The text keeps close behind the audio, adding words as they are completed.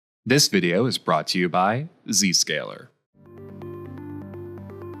This video is brought to you by Zscaler.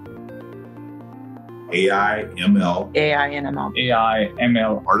 AI, ML. AI and ML. AI,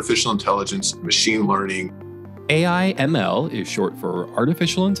 ML. Artificial intelligence, machine learning. AI, ML is short for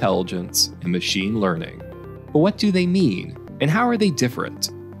artificial intelligence and machine learning. But what do they mean, and how are they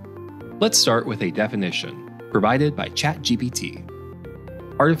different? Let's start with a definition provided by ChatGPT.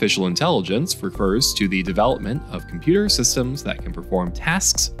 Artificial intelligence refers to the development of computer systems that can perform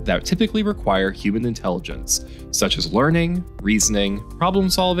tasks that typically require human intelligence, such as learning, reasoning,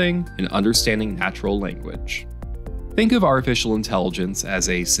 problem-solving, and understanding natural language. Think of artificial intelligence as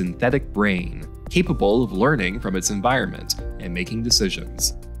a synthetic brain, capable of learning from its environment and making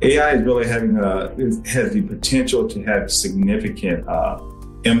decisions. AI is really has the potential to have significant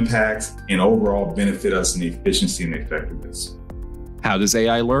impacts and overall benefit us in the efficiency and effectiveness. How does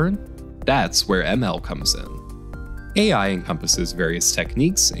AI learn? That's where ML comes in. AI encompasses various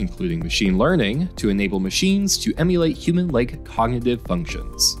techniques, including machine learning, to enable machines to emulate human-like cognitive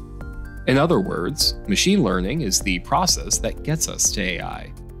functions. In other words, machine learning is the process that gets us to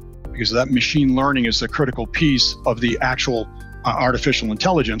AI. Because that machine learning is the critical piece of the actual artificial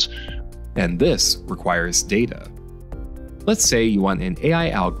intelligence. And this requires data. Let's say you want an AI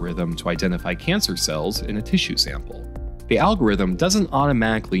algorithm to identify cancer cells in a tissue sample. The algorithm doesn't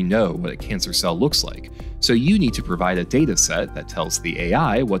automatically know what a cancer cell looks like, so you need to provide a data set that tells the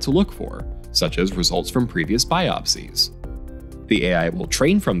AI what to look for, such as results from previous biopsies. The AI will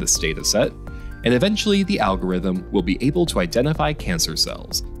train from this data set, and eventually the algorithm will be able to identify cancer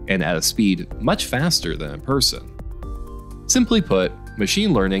cells, and at a speed much faster than a person. Simply put,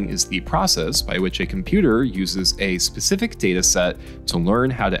 machine learning is the process by which a computer uses a specific data set to learn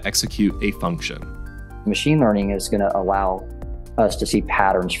how to execute a function. Machine learning is going to allow us to see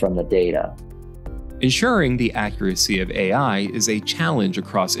patterns from the data. Ensuring the accuracy of AI is a challenge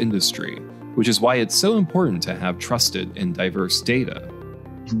across industry, which is why it's so important to have trusted and diverse data.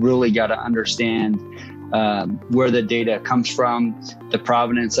 You really got to understand where the data comes from, the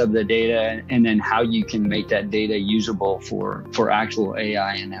provenance of the data, and then how you can make that data usable for actual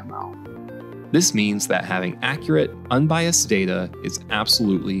AI and ML. This means that having accurate, unbiased data is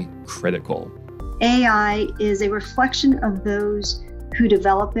absolutely critical. AI is a reflection of those who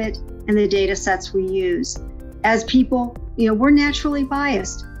develop it and the data sets we use. As people, we're naturally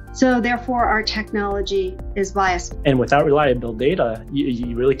biased. So therefore, our technology is biased. And without reliable data,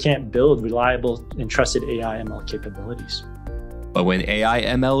 you really can't build reliable and trusted AI ML capabilities. But when AI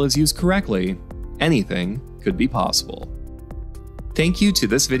ML is used correctly, anything could be possible. Thank you to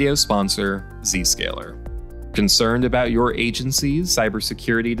this video's sponsor, Zscaler. Concerned about your agency's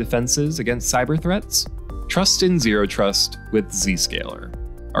cybersecurity defenses against cyber threats? Trust in Zero Trust with Zscaler.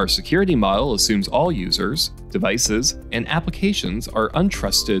 Our security model assumes all users, devices, and applications are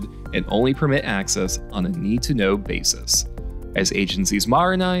untrusted and only permit access on a need-to-know basis. As agencies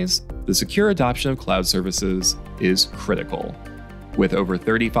modernize, the secure adoption of cloud services is critical. With over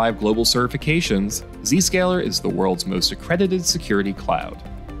 35 global certifications, Zscaler is the world's most accredited security cloud.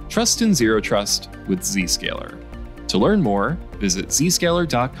 Trust in Zero Trust with Zscaler. To learn more, visit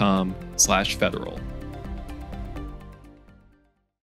zscaler.com/federal.